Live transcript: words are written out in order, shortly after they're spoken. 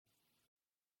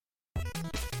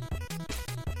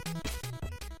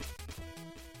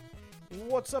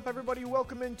What's up, everybody?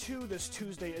 Welcome into this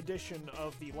Tuesday edition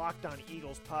of the Locked On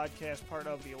Eagles podcast, part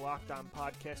of the Locked On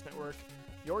Podcast Network.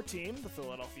 Your team, the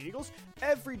Philadelphia Eagles.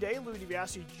 Every day, Louis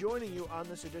DiBiase joining you on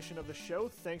this edition of the show.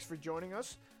 Thanks for joining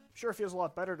us. I'm sure it feels a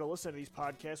lot better to listen to these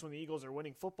podcasts when the Eagles are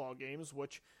winning football games,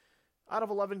 which out of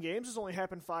 11 games has only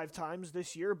happened 5 times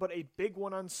this year, but a big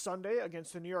one on Sunday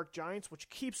against the New York Giants, which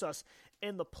keeps us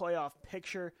in the playoff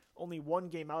picture. Only one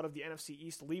game out of the NFC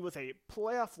East, lead with a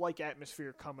playoff-like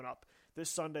atmosphere coming up this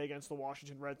Sunday against the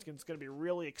Washington Redskins. It's going to be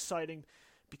really exciting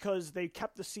because they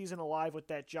kept the season alive with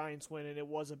that Giants win, and it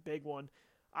was a big one.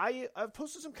 I've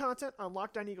posted some content on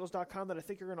LockedOnEagles.com that I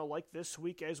think you're going to like this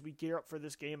week as we gear up for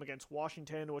this game against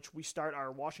Washington, which we start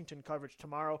our Washington coverage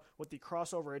tomorrow with the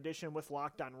crossover edition with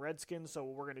Locked On Redskins, so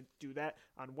we're going to do that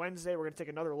on Wednesday. We're going to take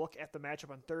another look at the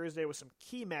matchup on Thursday with some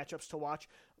key matchups to watch,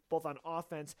 both on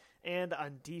offense and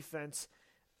on defense.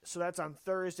 So that's on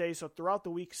Thursday. So throughout the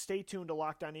week, stay tuned to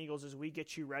Locked On Eagles as we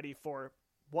get you ready for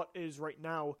what is right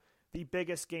now the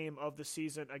biggest game of the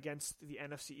season against the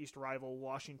NFC East rival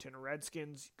Washington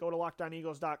Redskins. Go to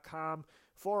LockedOnEagles.com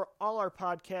for all our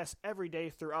podcasts every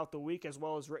day throughout the week, as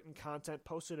well as written content.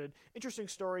 Posted an interesting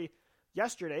story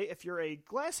yesterday. If you're a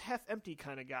glass half empty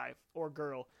kind of guy or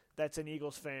girl that's an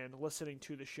Eagles fan listening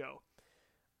to the show,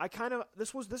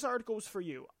 this article was for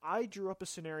you. I drew up a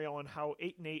scenario on how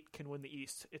 8-8 can win the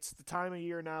East. It's the time of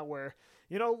year now where,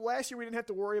 last year we didn't have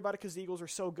to worry about it because the Eagles are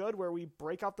so good, where we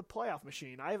break out the playoff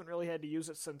machine. I haven't really had to use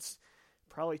it since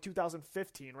probably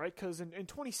 2015, right? Because in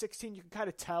 2016 you can kind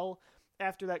of tell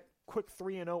after that quick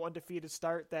 3-0 undefeated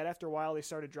start that after a while they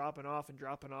started dropping off.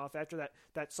 After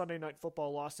that Sunday Night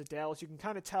Football loss to Dallas, you can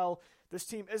kind of tell this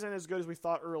team isn't as good as we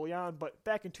thought early on. But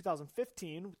back in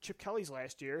 2015, Chip Kelly's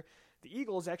last year, the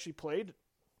Eagles actually played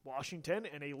Washington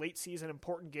in a late season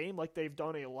important game like they've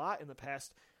done a lot in the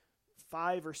past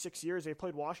 5 or 6 years. They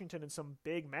played Washington in some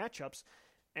big matchups,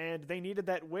 and they needed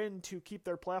that win to keep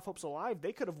their playoff hopes alive.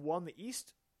 They could have won the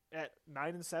East at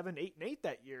 9-7, 8-8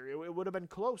 that year. It would have been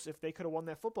close if they could have won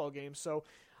that football game. So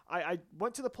I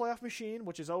went to the playoff machine,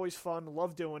 which is always fun.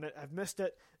 Love doing it. I've missed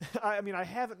it. I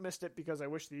haven't missed it because I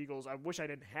wish I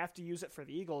didn't have to use it for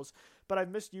the Eagles, but I've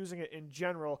missed using it in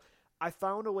general. I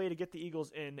found a way to get the Eagles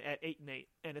in at 8-8,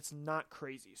 and it's not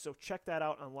crazy. So check that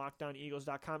out on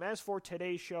LockedOnEagles.com. As for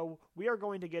today's show, we are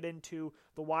going to get into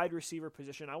the wide receiver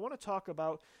position. I want to talk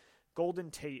about Golden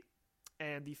Tate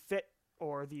and the fit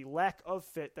or the lack of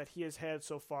fit that he has had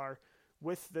so far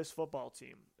with this football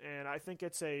team. And I think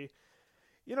it's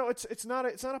it's not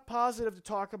a positive to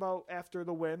talk about after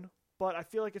the win, but I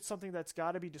feel like it's something that's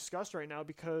got to be discussed right now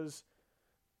because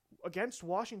against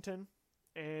Washington,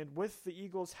 and with the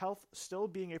Eagles' health still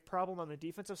being a problem on the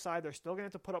defensive side, they're still going to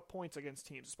have to put up points against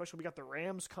teams. Especially we got the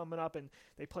Rams coming up, and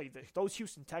they played those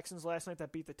Houston Texans last night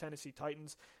that beat the Tennessee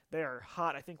Titans. They are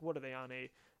hot. I think, what are they on, a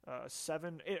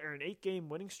 8-game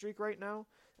winning streak right now?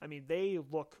 I mean, they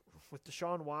look, with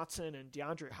Deshaun Watson and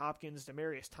DeAndre Hopkins,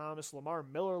 Demaryius Thomas, Lamar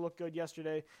Miller looked good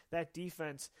yesterday. That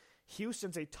defense,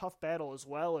 Houston's a tough battle as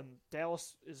well, and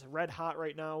Dallas is red hot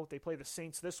right now. They play the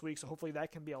Saints this week, so hopefully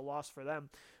that can be a loss for them.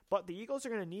 But the Eagles are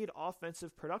going to need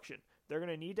offensive production. They're going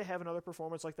to need to have another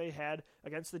performance like they had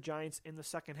against the Giants in the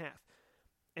second half.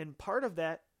 And part of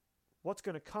that, what's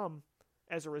going to come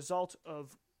as a result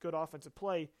of good offensive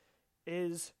play,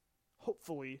 is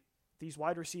hopefully these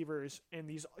wide receivers and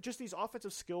these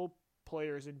offensive skill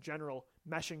players in general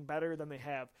meshing better than they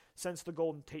have since the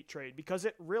Golden Tate trade, because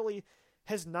it really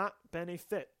has not been a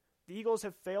fit. The Eagles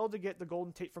have failed to get the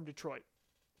Golden Tate from Detroit,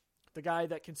 the guy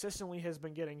that consistently has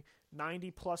been getting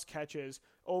 90-plus catches,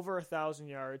 over 1,000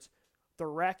 yards, the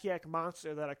rack-yak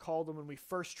monster that I called him when we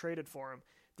first traded for him.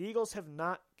 The Eagles have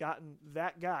not gotten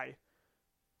that guy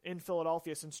in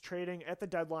Philadelphia since trading at the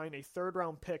deadline a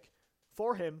third-round pick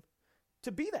for him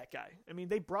to be that guy. I mean,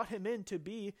 they brought him in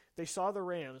they saw the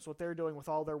Rams, what they're doing with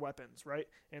all their weapons, right?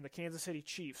 And the Kansas City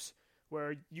Chiefs,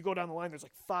 where you go down the line, there's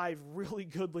like 5 really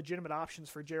good legitimate options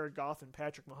for Jared Goff and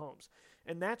Patrick Mahomes.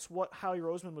 And that's what Howie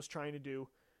Roseman was trying to do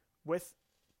with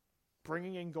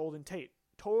bringing in Golden Tate.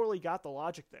 Totally got the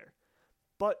logic there.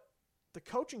 But the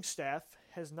coaching staff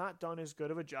has not done as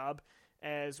good of a job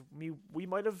as we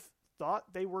might have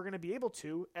thought they were going to be able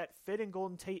to at fitting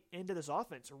Golden Tate into this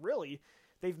offense. Really,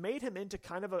 they've made him into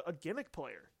kind of a gimmick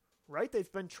player, right?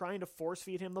 They've been trying to force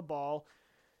feed him the ball.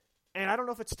 And I don't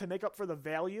know if it's to make up for the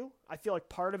value. I feel like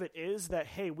part of it is that,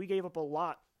 hey, we gave up a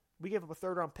lot. We gave up a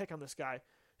third-round pick on this guy,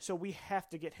 so we have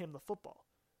to get him the football.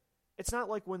 It's not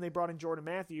like when they brought in Jordan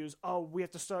Matthews, we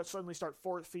have to suddenly start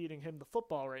force-feeding him the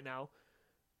football right now.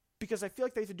 because I feel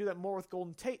like they have to do that more with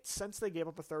Golden Tate since they gave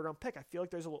up a third-round pick. I feel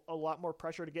like there's a lot more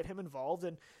pressure to get him involved,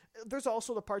 and there's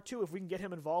also the part, too, if we can get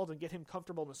him involved and get him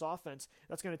comfortable in this offense,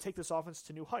 that's going to take this offense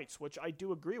to new heights, which I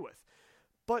do agree with.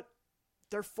 But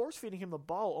they're force-feeding him the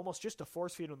ball almost just to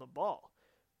force-feed him the ball,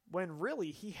 when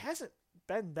really he hasn't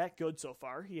been that good so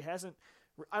far.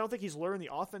 I don't think he's learned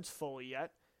the offense fully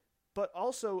yet, but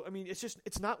also, I mean,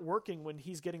 it's not working when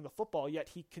he's getting the football, yet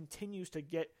he continues to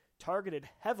get targeted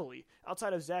heavily.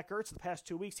 Outside of Zach Ertz the past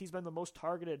 2 weeks, he's been the most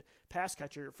targeted pass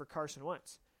catcher for Carson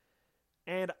Wentz.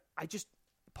 And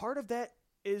part of that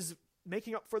is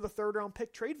making up for the third-round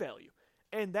pick trade value.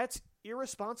 And that's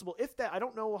irresponsible. I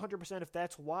don't know 100% if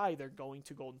that's why they're going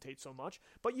to Golden Tate so much,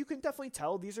 but you can definitely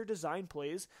tell these are design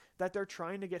plays that they're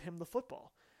trying to get him the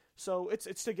football. So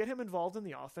it's to get him involved in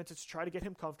the offense, it's to try to get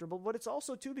him comfortable, but it's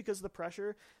also, too, because of the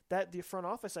pressure that the front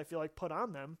office, I feel like, put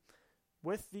on them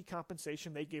with the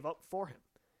compensation they gave up for him.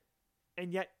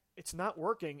 And yet, it's not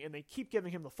working, and they keep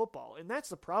giving him the football. And that's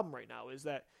the problem right now, is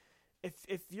that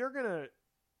if you're going to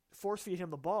force-feed him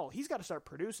the ball, he's got to start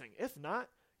producing. If not,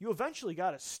 you eventually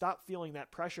got to stop feeling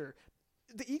that pressure.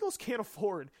 The Eagles can't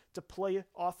afford to play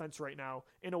offense right now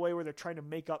in a way where they're trying to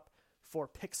make up for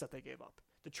picks that they gave up,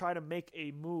 to try to make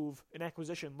a move, an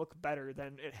acquisition, look better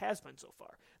than it has been so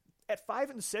far. At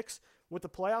 5-6, with the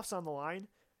playoffs on the line,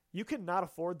 you cannot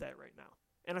afford that right now.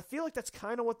 And I feel like that's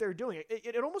kind of what they're doing.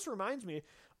 It almost reminds me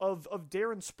of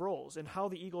Darren Sproles and how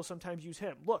the Eagles sometimes use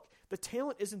him. Look, the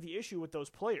talent isn't the issue with those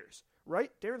players,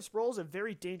 right? Darren Sproles is a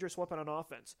very dangerous weapon on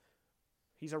offense.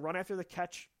 He's a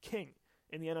run-after-the-catch king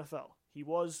in the NFL. He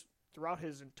was throughout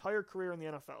his entire career in the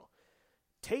NFL.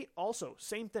 Tate also,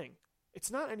 same thing.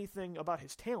 It's not anything about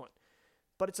his talent,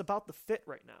 but it's about the fit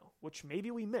right now, which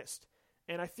maybe we missed.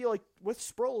 And I feel like with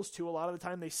Sproles, too, a lot of the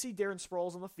time they see Darren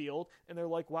Sproles on the field, and they're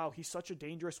like, wow, he's such a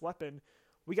dangerous weapon.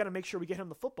 We got to make sure we get him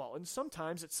the football. And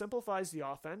sometimes it simplifies the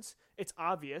offense, it's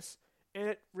obvious, and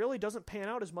it really doesn't pan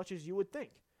out as much as you would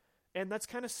think. And that's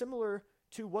kind of similar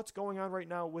to what's going on right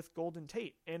now with Golden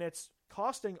Tate. And it's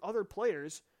costing other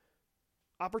players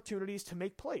opportunities to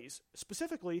make plays,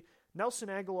 specifically Nelson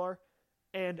Agholor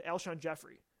and Alshon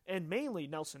Jeffrey, and mainly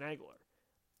Nelson Agholor.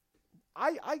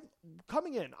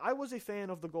 Coming in, I was a fan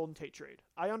of the Golden Tate trade.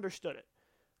 I understood it.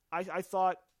 I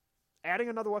thought adding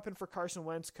another weapon for Carson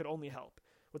Wentz could only help.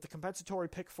 With the compensatory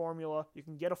pick formula, you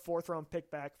can get a 4th-round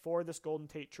pick back for this Golden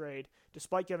Tate trade,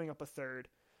 despite giving up a third.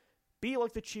 Be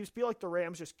like the Chiefs, be like the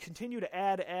Rams, just continue to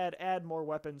add more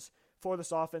weapons for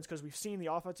this offense, because we've seen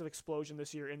the offensive explosion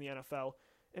this year in the NFL.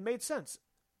 It made sense.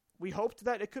 We hoped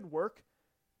that it could work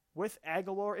with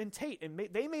Agholor and Tate, and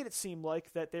they made it seem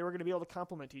like that they were going to be able to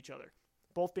complement each other.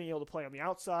 Both being able to play on the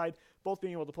outside, both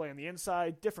being able to play on the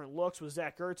inside, different looks with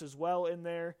Zach Ertz as well in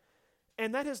there.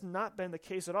 And that has not been the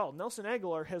case at all. Nelson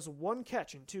Agholor has 1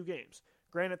 catch in 2 games.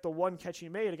 Granted, the 1 catch he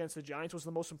made against the Giants was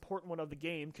the most important one of the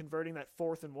game, converting that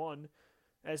 4th and 1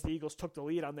 as the Eagles took the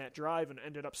lead on that drive and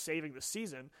ended up saving the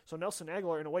season. So Nelson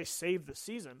Agholor, in a way, saved the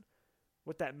season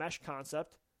with that mesh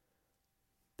concept,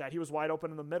 that he was wide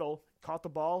open in the middle, caught the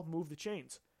ball, moved the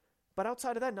chains. But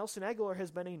outside of that, Nelson Agholor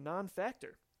has been a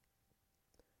non-factor.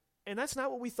 And that's not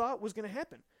what we thought was going to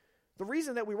happen. The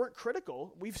reason that we weren't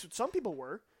critical, some people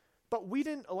were, but we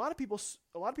didn't. A lot of people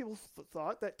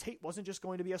thought that Tate wasn't just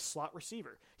going to be a slot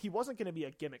receiver. He wasn't going to be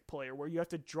a gimmick player where you have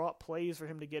to draw up plays for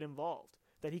him to get involved.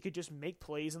 That he could just make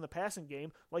plays in the passing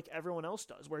game like everyone else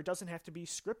does, where it doesn't have to be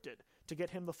scripted to get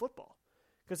him the football.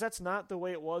 Because that's not the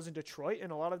way it was in Detroit,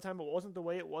 and a lot of the time it wasn't the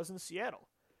way it was in Seattle.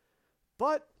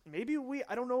 But maybe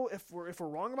I don't know if we're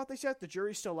wrong about this yet. The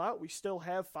jury's still out. We still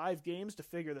have 5 games to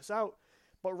figure this out.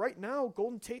 But right now,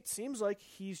 Golden Tate seems like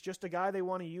he's just a guy they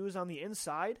want to use on the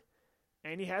inside,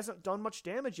 and he hasn't done much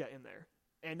damage yet in there.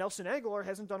 And Nelson Agholor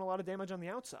hasn't done a lot of damage on the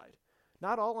outside.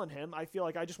 Not all on him. I feel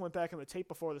like I just went back on the tape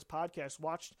before this podcast,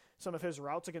 watched some of his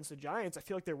routes against the Giants. I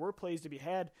feel like there were plays to be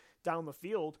had down the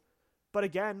field. But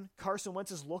again, Carson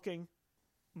Wentz is looking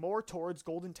more towards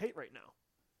Golden Tate right now.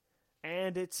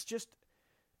 And it's just,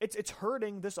 it's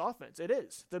hurting this offense. It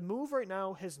is. The move right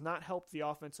now has not helped the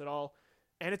offense at all,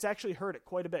 and it's actually hurt it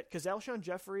quite a bit, because Alshon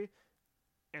Jeffrey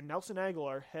and Nelson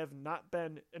Agholor have not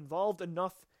been involved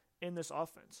enough in this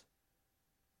offense.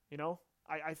 You know,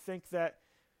 I think that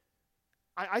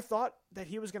I thought that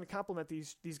he was going to complement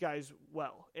these guys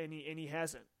well, and he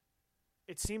hasn't.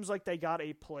 It seems like they got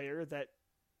a player that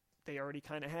they already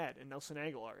kind of had in Nelson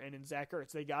Agholor and in Zach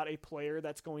Ertz. They got a player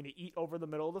that's going to eat over the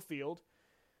middle of the field,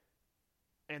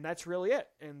 and that's really it.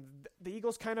 And the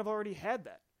Eagles kind of already had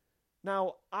that.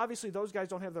 Now, obviously, those guys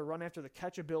don't have the run after the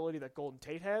catch ability that Golden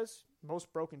Tate has.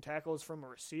 Most broken tackles from a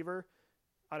receiver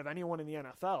out of anyone in the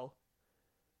NFL.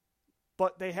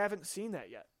 But they haven't seen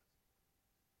that yet.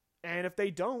 And if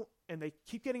they don't, and they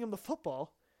keep getting him the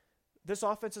football, this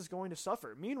offense is going to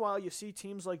suffer. Meanwhile, you see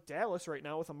teams like Dallas right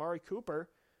now with Amari Cooper,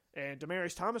 and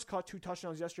Demaryius Thomas caught 2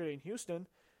 touchdowns yesterday in Houston.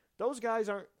 Those guys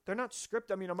they're not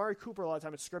scripted. I mean, Amari Cooper, a lot of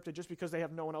time it's scripted just because they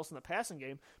have no one else in the passing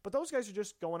game. But those guys are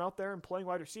just going out there and playing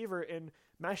wide receiver and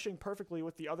meshing perfectly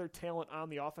with the other talent on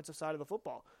the offensive side of the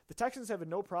football. The Texans have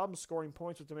no problem scoring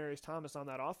points with Demaryius Thomas on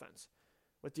that offense.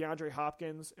 With DeAndre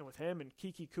Hopkins and with him and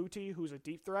Kiki Kuti, who's a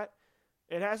deep threat,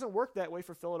 it hasn't worked that way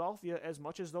for Philadelphia as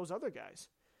much as those other guys.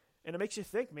 And it makes you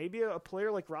think maybe a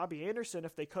player like Robbie Anderson,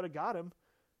 if they could have got him,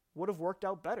 would have worked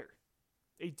out better.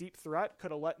 A deep threat could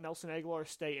have let Nelson Aguilar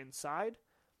stay inside.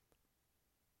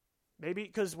 Maybe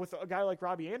because with a guy like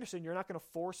Robbie Anderson, you're not going to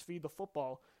force feed the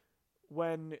football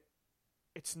when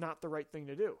it's not the right thing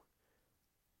to do.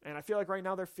 And I feel like right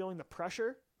now they're feeling the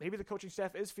pressure. Maybe the coaching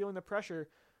staff is feeling the pressure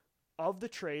of the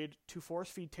trade to force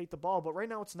feed Tate the ball, but right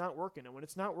now it's not working. And when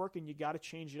it's not working, you got to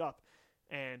change it up.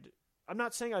 And I'm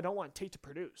not saying I don't want Tate to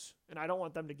produce, and I don't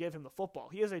want them to give him the football.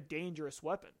 He is a dangerous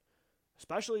weapon,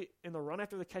 especially in the run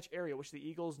after the catch area, which the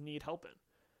Eagles need help in.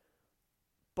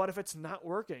 But if it's not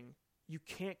working, you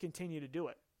can't continue to do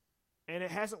it. And it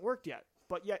hasn't worked yet.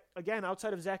 But yet, again,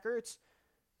 outside of Zach Ertz,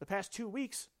 the past 2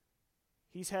 weeks,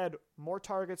 he's had more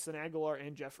targets than Aguilar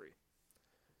and Jeffrey.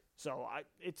 So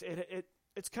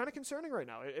it's kind of concerning right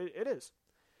now. It is.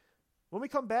 When we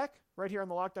come back, right here on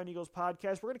the Locked On Eagles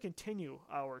podcast, we're going to continue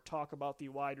our talk about the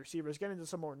wide receivers, get into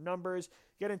some more numbers,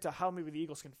 get into how maybe the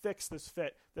Eagles can fix this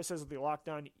fit. This is the Locked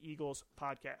On Eagles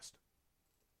podcast.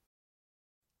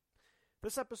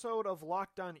 This episode of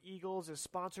Locked On Eagles is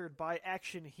sponsored by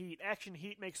Action Heat. Action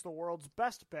Heat makes the world's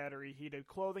best battery-heated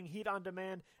clothing. Heat on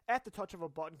demand, at the touch of a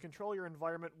button. Control your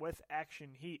environment with Action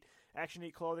Heat. Action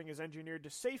Heat clothing is engineered to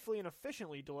safely and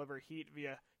efficiently deliver heat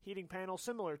via heating panels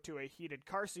similar to a heated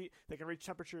car seat. They can reach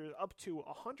temperatures up to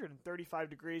 135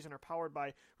 degrees and are powered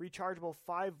by rechargeable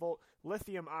 5-volt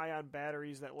lithium-ion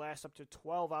batteries that last up to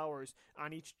 12 hours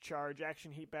on each charge.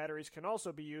 Action Heat batteries can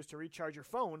also be used to recharge your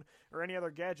phone or any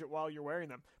other gadget while you're wearing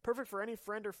them. Perfect for any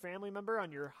friend or family member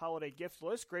on your holiday gift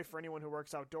list. Great for anyone who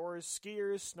works outdoors,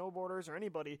 skiers, snowboarders, or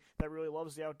anybody that really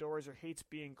loves the outdoors or hates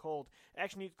being cold.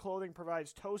 Action Heat clothing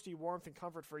provides toasty warmth and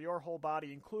comfort for your whole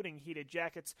body, including heated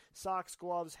jackets, socks,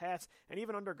 gloves, hats, and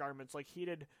even undergarments like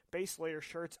heated base layer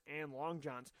shirts and long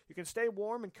johns. You can stay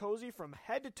warm and cozy from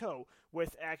head to toe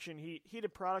with Action Heat.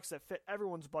 Heated products that fit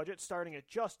everyone's budget, starting at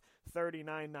just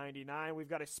 $39.99. We've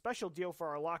got a special deal for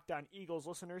our Locked On Eagles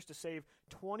listeners to save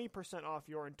 20% off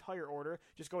your entire order.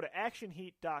 Just go to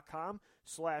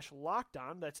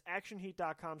actionheat.com/lockedon. That's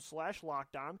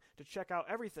actionheat.com/lockedon to check out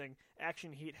everything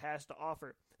Action Heat has to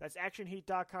offer. That's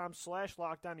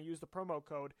actionheat.com/lockedon to use the promo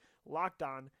code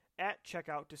LOCKEDON at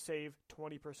checkout to save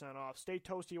 20% off. Stay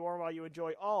toasty warm while you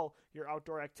enjoy all your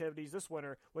outdoor activities this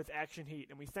winter with Action Heat,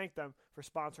 and we thank them for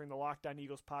sponsoring the Locked On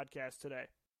Eagles podcast today.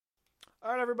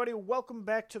 All right, everybody, welcome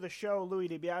back to the show. Louis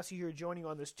DiBiase here joining you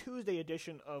on this Tuesday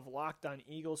edition of Locked On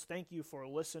Eagles. Thank you for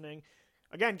listening.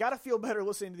 Again, got to feel better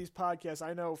listening to these podcasts.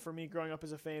 I know for me growing up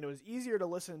as a fan, it was easier to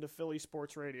listen to Philly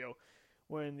sports radio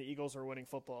when the Eagles are winning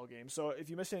football games. So if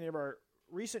you missed any of our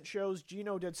recent shows,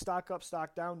 Gino did Stock Up,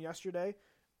 Stock Down yesterday,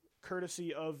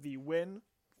 courtesy of the win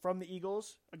from the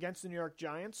Eagles against the New York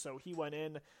Giants. So he went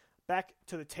in back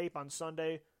to the tape on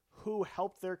Sunday, who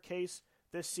helped their case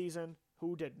this season,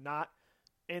 who did not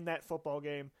in that football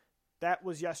game. That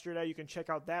was yesterday. You can check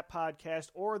out that podcast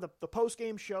or the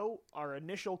post-game show, our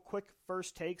initial quick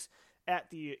first takes at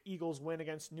the Eagles win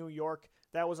against New York.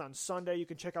 That was on Sunday. You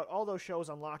can check out all those shows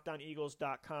on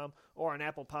LockedOnEagles.com or on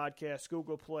Apple Podcasts,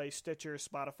 Google Play, Stitcher,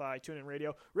 Spotify, TuneIn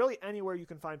Radio. Really anywhere you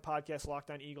can find podcasts, Locked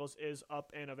On Eagles is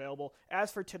up and available.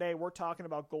 As for today, we're talking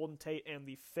about Golden Tate and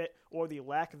the fit or the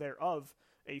lack thereof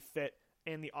a fit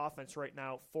in the offense right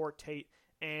now for Tate.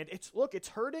 And it's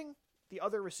hurting the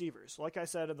other receivers, like I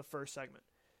said in the first segment.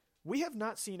 We have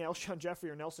not seen Alshon Jeffrey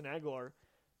or Nelson Aguilar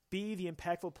be the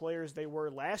impactful players they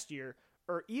were last year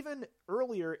or even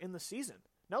earlier in the season.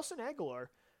 Nelson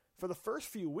Aguilar, for the first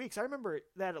few weeks, I remember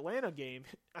that Atlanta game,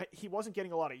 he wasn't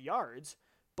getting a lot of yards,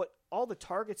 but all the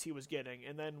targets he was getting,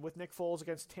 and then with Nick Foles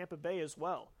against Tampa Bay as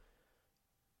well.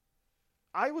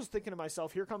 I was thinking to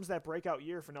myself, here comes that breakout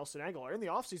year for Nelson Aguilar. In the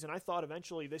offseason, I thought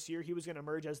eventually this year he was going to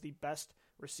emerge as the best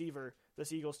receiver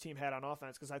this Eagles team had on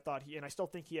offense because I thought and I still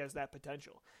think he has that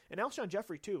potential. And Alshon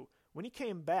Jeffrey, too, when he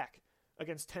came back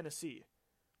against Tennessee,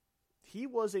 he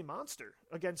was a monster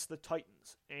against the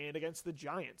Titans and against the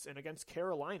Giants and against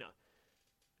Carolina.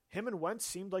 Him and Wentz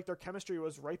seemed like their chemistry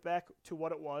was right back to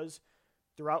what it was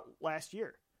throughout last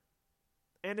year.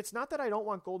 And it's not that I don't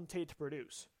want Golden Tate to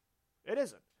produce. It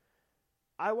isn't.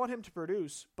 I want him to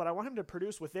produce, but I want him to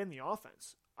produce within the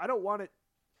offense. I don't want it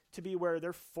to be where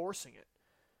they're forcing it.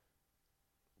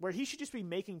 Where he should just be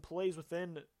making plays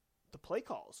within the play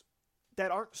calls that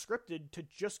aren't scripted to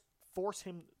just force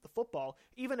him the football,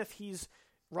 even if he's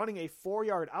running a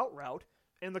 4-yard out route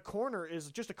and the corner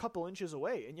is just a couple inches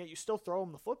away, and yet you still throw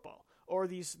him the football. Or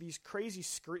these crazy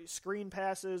screen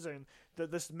passes and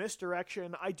this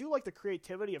misdirection. I do like the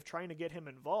creativity of trying to get him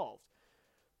involved.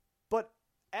 But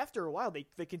after a while,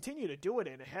 they continue to do it,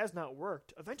 and it has not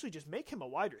worked. Eventually, just make him a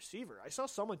wide receiver. I saw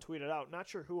someone tweet it out, not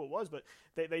sure who it was, but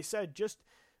they said just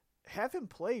have him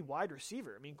play wide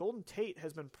receiver. I mean, Golden Tate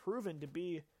has been proven to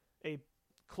be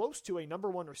close to a number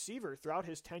 1 receiver throughout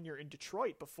his tenure in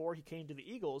Detroit before he came to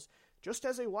the Eagles, just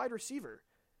as a wide receiver.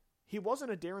 He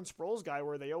wasn't a Darren Sproles guy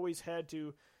where they always had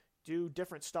to do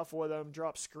different stuff with him,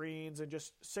 drop screens, and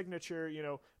just signature,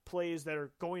 plays that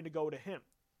are going to go to him.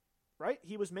 Right?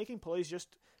 He was making plays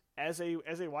just as a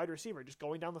wide receiver, just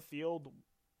going down the field,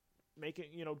 making,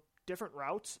 different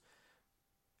routes,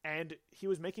 and he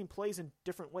was making plays in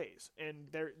different ways. And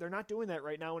they're not doing that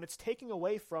right now, and it's taking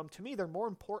away from, to me, their more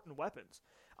important weapons.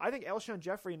 I think Alshon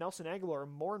Jeffrey and Nelson Agholor are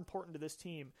more important to this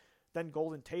team than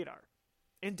Golden Tate are.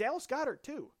 And Dallas Goedert,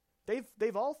 too.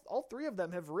 They've all three of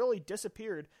them have really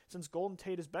disappeared since Golden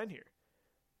Tate has been here.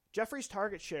 Jeffrey's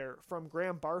target share from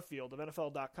Graham Barfield of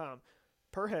NFL.com,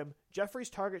 per him, Jeffrey's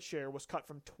target share was cut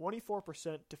from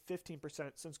 24% to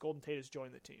 15% since Golden Tate has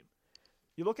joined the team.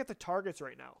 You look at the targets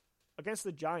right now. Against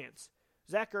the Giants,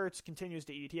 Zach Ertz continues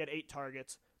to eat. He had 8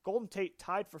 targets. Golden Tate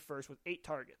tied for first with 8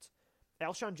 targets.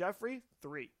 Alshon Jeffrey,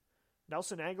 3.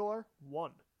 Nelson Agholor,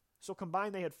 1. So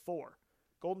combined they had 4.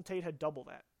 Golden Tate had double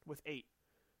that with 8.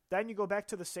 Then you go back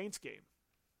to the Saints game.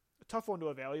 A tough one to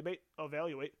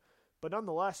evaluate, but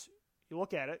nonetheless, you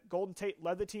look at it. Golden Tate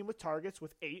led the team with targets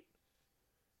with 8.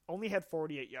 Only had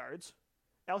 48 yards.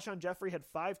 Alshon Jeffrey had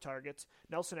 5 targets.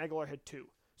 Nelson Agholor had 2.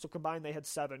 So combined they had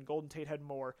 7. Golden Tate had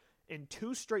more. In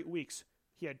 2 straight weeks,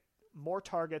 he had more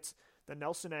targets than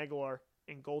Nelson Agholor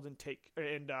and Golden Tate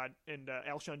and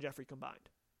Alshon Jeffrey combined.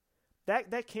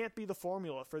 That can't be the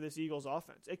formula for this Eagles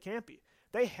offense. It can't be.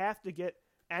 They have to get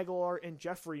Agholor and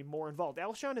Jeffrey more involved.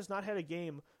 Alshon has not had a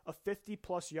game of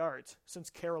 50-plus yards since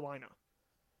Carolina.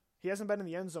 He hasn't been in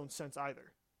the end zone since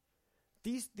either.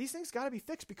 These things got to be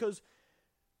fixed because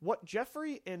what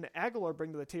Jeffrey and Agholor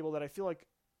bring to the table that I feel like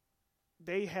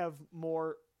they have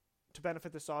more to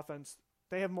benefit this offense,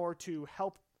 they have more to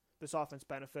help this offense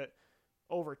benefit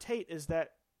over Tate, is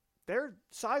that they're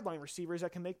sideline receivers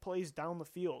that can make plays down the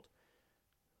field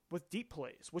with deep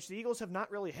plays, which the Eagles have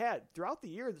not really had. Throughout the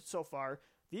year so far,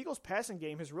 the Eagles' passing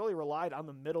game has really relied on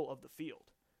the middle of the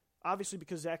field. Obviously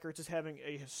because Zach Ertz is having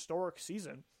a historic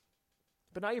season,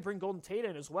 but now you bring Golden Tate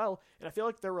in as well, and I feel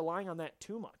like they're relying on that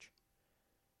too much.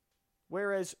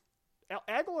 Whereas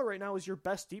Agholor right now is your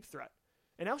best deep threat,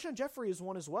 and Alshon Jeffrey is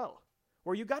one as well,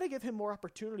 where you got to give him more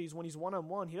opportunities when he's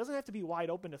one-on-one. He doesn't have to be wide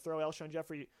open to throw Alshon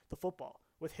Jeffrey the football.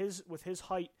 With his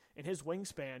height and his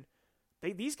wingspan,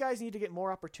 these guys need to get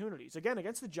more opportunities. Again,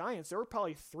 against the Giants, there were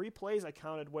probably 3 plays I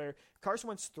counted where Carson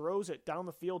Wentz throws it down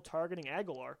the field targeting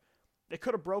Agholor. They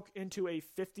could have broke into a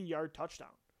 50-yard touchdown.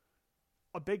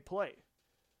 A big play.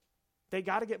 They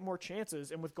got to get more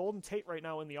chances, and with Golden Tate right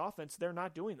now in the offense, they're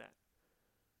not doing that.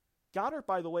 Goddard,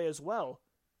 by the way, as well,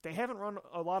 they haven't run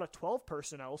a lot of 12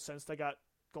 personnel since they got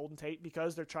Golden Tate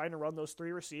because they're trying to run those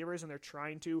 3 receivers and they're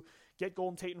trying to get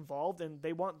Golden Tate involved, and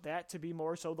they want that to be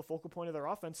more so the focal point of their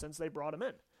offense since they brought him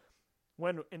in.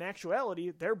 When in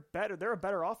actuality, they're a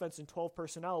better offense in 12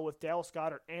 personnel with Dallas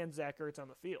Goedert and Zach Ertz on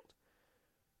the field.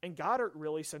 And Goddard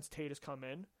really, since Tate has come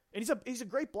in, and he's a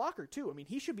great blocker too. I mean,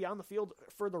 he should be on the field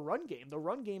for the run game. The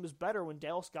run game is better when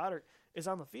Dallas Goedert is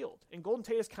on the field, and Golden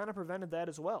Tate has kind of prevented that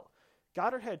as well.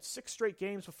 Goddard had 6 straight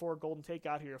games before Golden Tate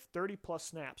got here of 30-plus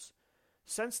snaps.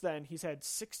 Since then, he's had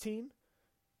 16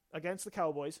 against the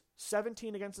Cowboys,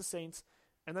 17 against the Saints,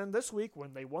 and then this week,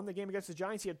 when they won the game against the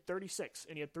Giants, he had 36,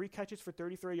 and he had 3 catches for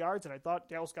 33 yards, and I thought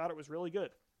Dallas Goedert was really good.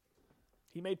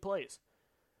 He made plays.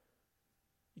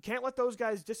 You can't let those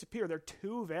guys disappear. They're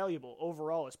too valuable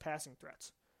overall as passing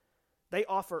threats. They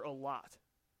offer a lot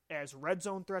as red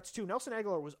zone threats, too. Nelson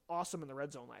Agholor was awesome in the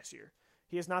red zone last year.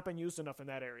 He has not been used enough in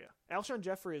that area. Alshon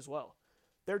Jeffrey as well.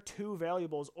 They're too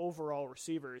valuable as overall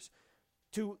receivers.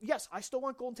 Yes, I still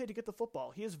want Golden Tate to get the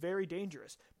football. He is very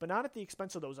dangerous, but not at the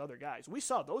expense of those other guys. We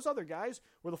saw those other guys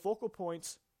were the focal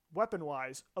points,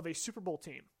 weapon-wise, of a Super Bowl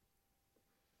team.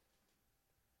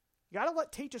 You got to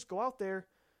let Tate just go out there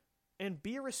and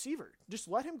be a receiver. Just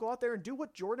let him go out there and do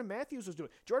what Jordan Matthews was doing.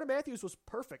 Jordan Matthews was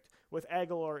perfect with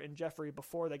Agholor and Jeffrey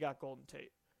before they got Golden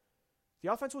Tate.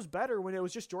 The offense was better when it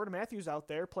was just Jordan Matthews out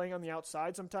there playing on the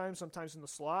outside sometimes in the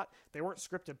slot. They weren't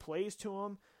scripted plays to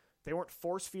him. They weren't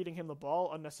force-feeding him the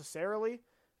ball unnecessarily,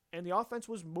 and the offense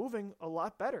was moving a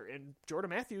lot better. And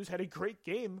Jordan Matthews had a great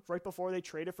game right before they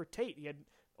traded for Tate. He had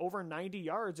over 90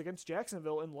 yards against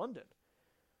Jacksonville in London.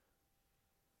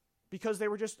 Because they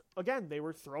were just, again, they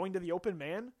were throwing to the open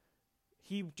man.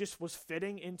 He just was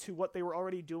fitting into what they were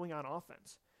already doing on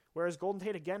offense. Whereas Golden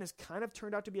Tate, again, has kind of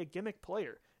turned out to be a gimmick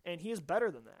player, and he is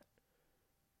better than that.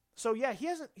 So, yeah, he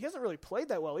hasn't really played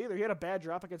that well either. He had a bad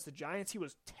drop against the Giants. He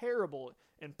was terrible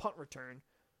in punt return.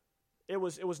 It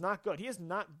was not good. He has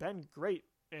not been great,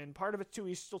 and part of it, too,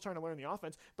 he's still trying to learn the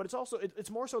offense, but it's also, it's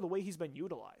more so the way he's been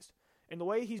utilized. And the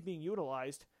way he's being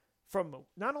utilized from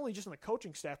not only just on the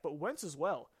coaching staff, but Wentz as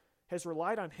well, has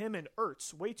relied on him and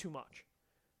Ertz way too much.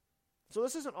 So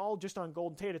this isn't all just on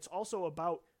Golden Tate. It's also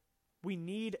about we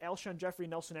need Alshon Jeffrey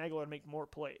and Nelson Agholor to make more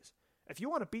plays. If you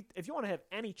want to have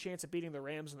any chance of beating the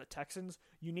Rams and the Texans,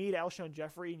 you need Alshon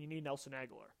Jeffrey and you need Nelson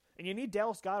Agholor. And you need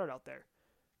Dallas Goedert out there.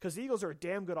 Because the Eagles are a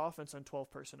damn good offense on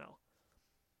 12 personnel.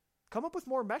 Come up with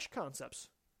more mesh concepts,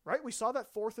 right? We saw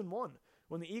that 4th and 1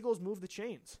 when the Eagles moved the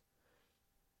chains.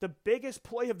 The biggest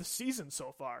play of the season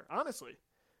so far, honestly.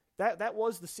 That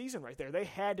was the season right there. They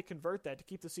had to convert that to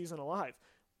keep the season alive.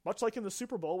 Much like in the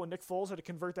Super Bowl when Nick Foles had to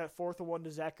convert that 4th and 1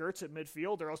 to Zach Ertz at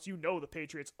midfield, or else the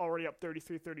Patriots already up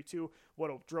 33-32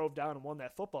 would have drove down and won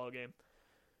that football game.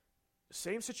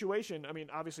 Same situation, I mean,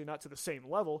 obviously not to the same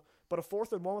level, but a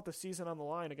 4th and 1 with the season on the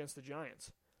line against the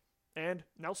Giants. And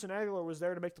Nelson Agholor was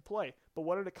there to make the play. But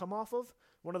what did it come off of?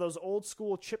 One of those old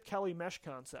school Chip Kelly mesh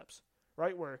concepts,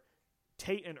 right? Where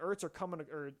Tate and Ertz are coming,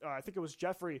 or I think it was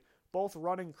Jeffrey, both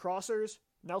running crossers.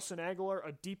 Nelson Agholor,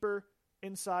 a deeper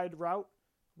inside route,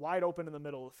 wide open in the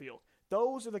middle of the field.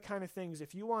 Those are the kind of things,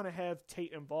 if you want to have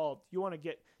Tate involved, you want to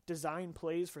get design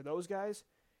plays for those guys,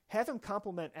 have him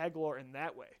complement Agholor in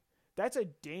that way. That's a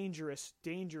dangerous,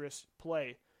 dangerous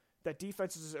play that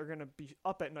defenses are going to be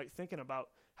up at night thinking about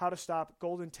how to stop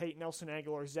Golden Tate, Nelson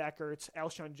Agholor, Zach Ertz,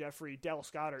 Alshon Jeffrey,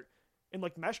 Dallas Goedert in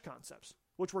like mesh concepts,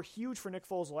 which were huge for Nick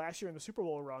Foles last year in the Super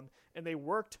Bowl run, and they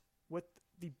worked with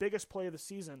the biggest play of the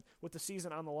season, with the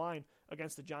season on the line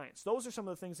against the Giants. Those are some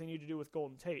of the things they need to do with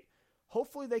Golden Tate.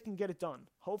 Hopefully they can get it done.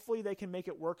 Hopefully they can make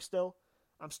it work still.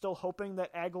 I'm still hoping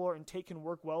that Agholor and Tate can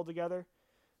work well together,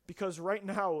 because right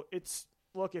now it's,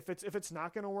 look, if it's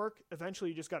not going to work,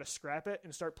 eventually you just got to scrap it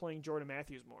and start playing Jordan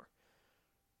Matthews more.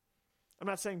 I'm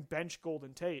not saying bench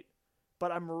Golden Tate,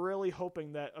 but I'm really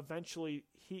hoping that eventually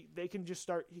he can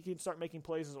start making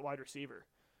plays as a wide receiver,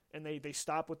 and they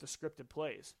stop with the scripted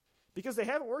plays, because they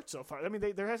haven't worked so far. I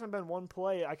mean, there hasn't been one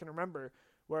play I can remember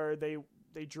where they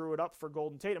drew it up for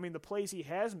Golden Tate. I mean, the plays he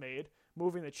has made,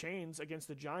 moving the chains against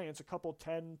the Giants, a couple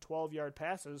 10, 12-yard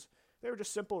passes, they were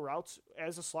just simple routes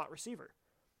as a slot receiver.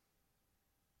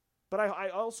 But I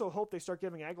also hope they start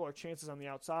giving Agholor chances on the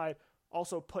outside,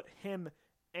 also put him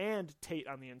and Tate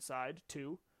on the inside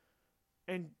too,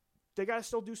 and they got to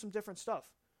still do some different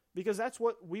stuff, because that's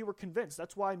what we were convinced.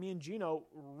 That's why me and Gino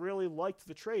really liked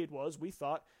the trade, was we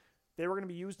thought they were going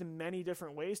to be used in many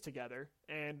different ways together,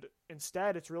 and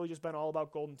instead it's really just been all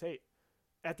about Golden Tate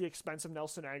at the expense of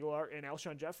Nelson Agholor and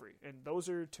Alshon Jeffrey, and those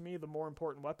are, to me, the more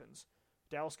important weapons.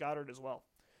 Dallas Goedert as well.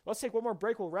 Let's take one more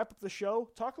break. We'll wrap up the show,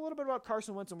 talk a little bit about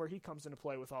Carson Wentz and where he comes into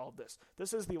play with all of this.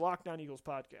 This is the Locked On Eagles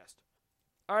podcast.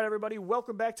 All right, everybody,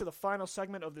 welcome back to the final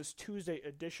segment of this Tuesday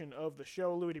edition of the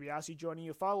show. Louis DiBiase joining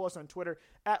you. Follow us on Twitter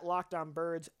at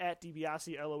LockedOnBirds, at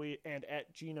DiBiase LOE, and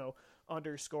at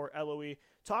Gino_LOE.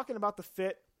 Talking about the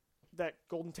fit that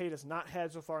Golden Tate has not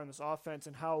had so far in this offense,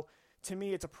 and how, to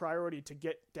me, it's a priority to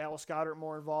get Dallas Goedert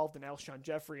more involved, and Alshon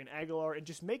Jeffrey and Agholor, and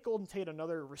just make Golden Tate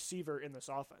another receiver in this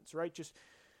offense, right? Just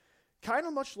kind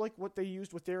of much like what they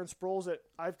used with Darren Sproles that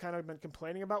I've kind of been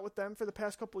complaining about with them for the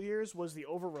past couple of years, was the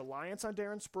over-reliance on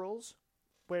Darren Sproles,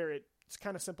 where it's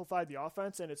kind of simplified the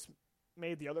offense and it's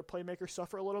made the other playmakers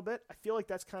suffer a little bit. I feel like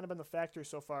that's kind of been the factor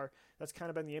so far. That's kind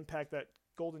of been the impact that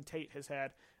Golden Tate has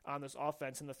had on this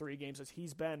offense in the 3 games as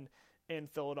he's been in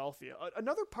Philadelphia.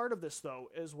 Another part of this, though,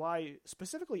 is why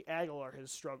specifically Agholor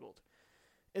has struggled,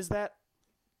 is that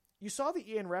you saw the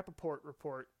Ian Rappaport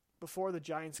report before the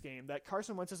Giants game that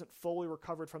Carson Wentz isn't fully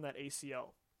recovered from that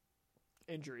ACL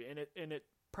injury, and it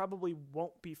probably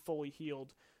won't be fully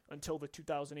healed until the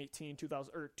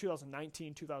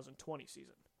 2019-2020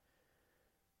 season.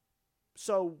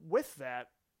 So with that,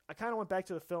 I kind of went back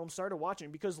to the film, started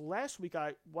watching, because last week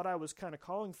what I was kind of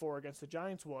calling for against the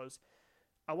Giants was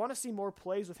I want to see more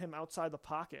plays with him outside the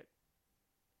pocket,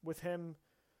 with him,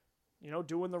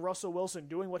 doing the Russell Wilson,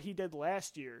 doing what he did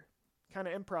last year, kind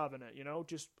of improv-ing it,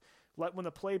 just when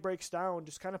the play breaks down,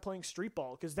 just kind of playing street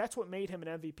ball, because that's what made him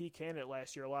an MVP candidate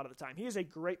last year a lot of the time. He is a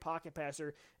great pocket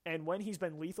passer, and when he's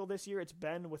been lethal this year, it's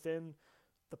been within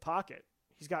the pocket.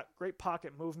 He's got great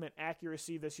pocket movement.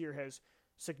 Accuracy this year has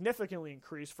significantly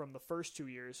increased from the first 2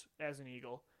 years as an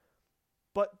Eagle.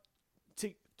 But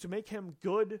to make him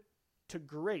good to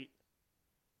great,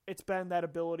 it's been that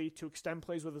ability to extend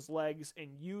plays with his legs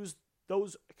and use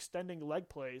those extending leg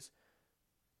plays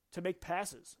to make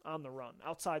passes on the run,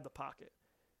 outside the pocket.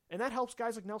 And that helps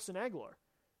guys like Nelson Agholor,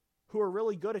 who are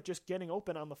really good at just getting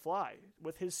open on the fly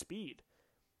with his speed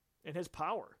and his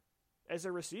power as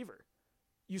a receiver.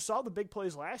 You saw the big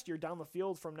plays last year down the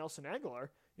field from Nelson Agholor.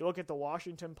 You look at the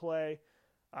Washington play,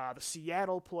 the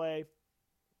Seattle play.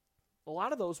 A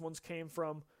lot of those ones came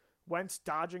from Wentz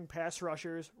dodging pass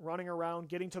rushers, running around,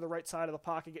 getting to the right side of the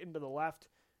pocket, getting to the left,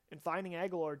 and finding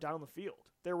Agholor down the field.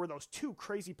 There were those 2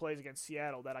 crazy plays against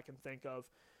Seattle that I can think of,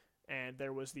 and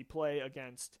there was the play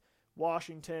against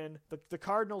Washington. The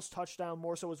Cardinals touchdown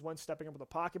more so was Wentz stepping up in the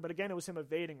pocket, but again, it was him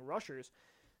evading rushers.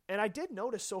 And I did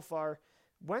notice so far,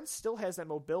 Wentz still has that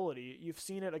mobility. You've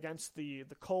seen it against the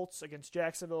Colts, against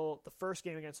Jacksonville, the first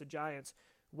game against the Giants.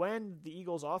 When the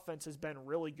Eagles' offense has been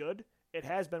really good, it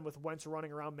has been with Wentz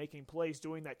running around making plays,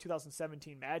 doing that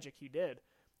 2017 magic he did.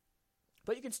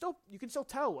 But you can still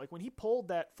tell, like when he pulled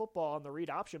that football on the read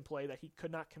option play that he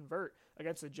could not convert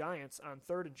against the Giants on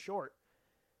 3rd and short,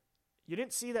 you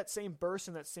didn't see that same burst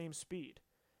and that same speed.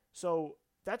 So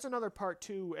that's another part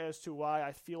too as to why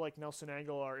I feel like Nelson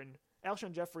Agholor and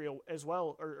Alshon Jeffrey as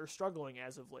well are struggling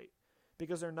as of late,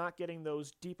 because they're not getting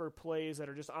those deeper plays that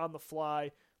are just on the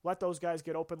fly. Let those guys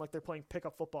get open like they're playing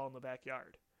pickup football in the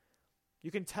backyard. You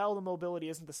can tell the mobility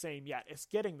isn't the same yet. It's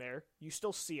getting there. You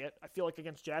still see it. I feel like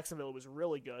against Jacksonville it was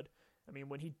really good. I mean,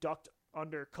 when he ducked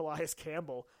under Calais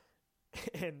Campbell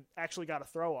and actually got a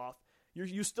throw off,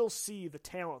 you still see the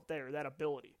talent there, that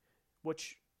ability,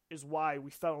 which is why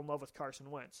we fell in love with Carson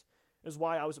Wentz, is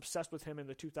why I was obsessed with him in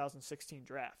the 2016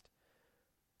 draft.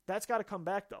 That's got to come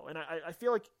back, though, and I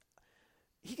feel like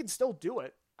he can still do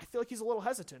it. I feel like he's a little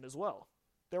hesitant as well.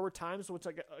 There were times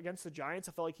against the Giants,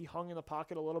 I felt like he hung in the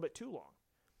pocket a little bit too long.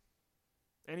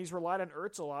 And he's relied on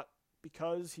Ertz a lot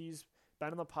because he's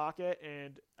been in the pocket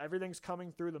and everything's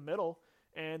coming through the middle,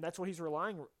 and that's what he's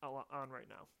relying on right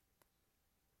now.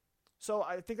 So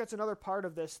I think that's another part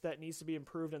of this that needs to be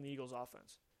improved in the Eagles'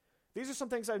 offense. These are some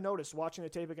things I've noticed watching the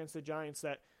tape against the Giants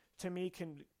that, to me,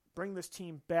 can bring this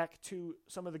team back to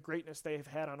some of the greatness they have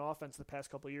had on offense the past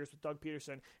couple of years with Doug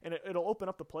Peterson, and it'll open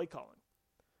up the play calling.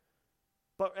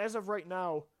 But as of right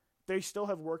now, they still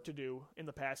have work to do in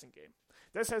the passing game.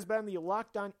 This has been the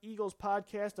Locked On Eagles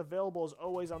podcast, available as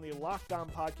always on the Locked On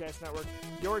Podcast Network.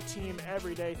 Your team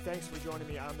every day. Thanks for joining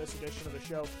me on this edition of the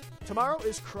show. Tomorrow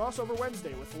is Crossover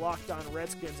Wednesday with Locked On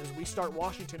Redskins as we start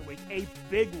Washington Week, a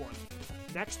big one,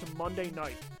 next Monday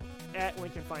night at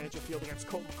Lincoln Financial Field against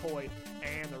Colt McCoy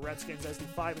and the Redskins as the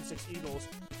 5-6 Eagles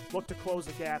look to close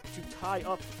the gap to tie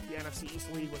up the NFC East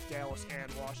lead with Dallas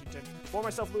and Washington. For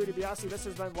myself, Louis DiBiase, this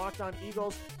has been Locked On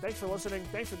Eagles. Thanks for listening,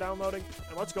 thanks for downloading,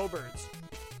 and let's go Birds.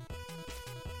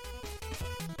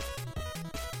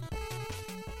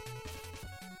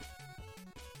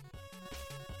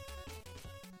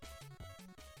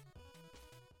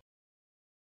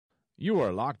 You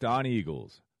are Locked On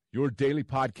Eagles, your daily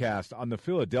podcast on the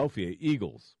Philadelphia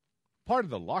Eagles. Part of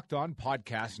the Locked On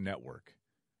Podcast Network.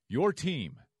 Your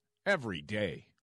team every day.